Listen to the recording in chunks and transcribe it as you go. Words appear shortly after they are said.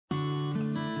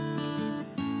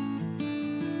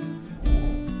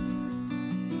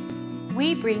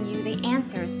we bring you the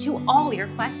answers to all your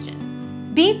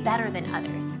questions. Be better than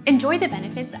others. Enjoy the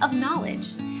benefits of knowledge.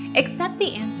 Accept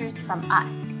the answers from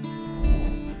us.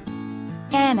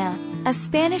 Anna, a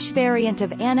Spanish variant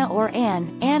of Anna or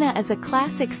Anne. Anna is a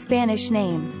classic Spanish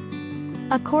name.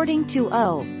 According to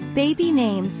O. Baby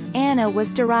Names, Anna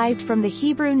was derived from the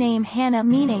Hebrew name Hannah,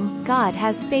 meaning, God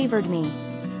has favored me.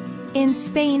 In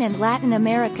Spain and Latin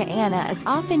America, Anna is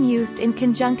often used in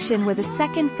conjunction with a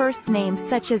second first name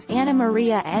such as Anna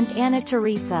Maria and Anna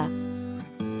Teresa.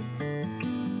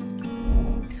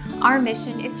 Our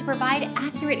mission is to provide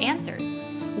accurate answers.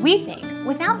 We think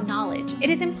without knowledge, it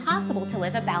is impossible to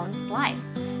live a balanced life.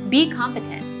 Be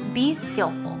competent, be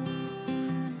skillful.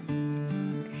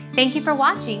 Thank you for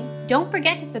watching. Don't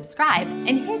forget to subscribe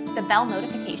and hit the bell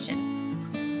notification.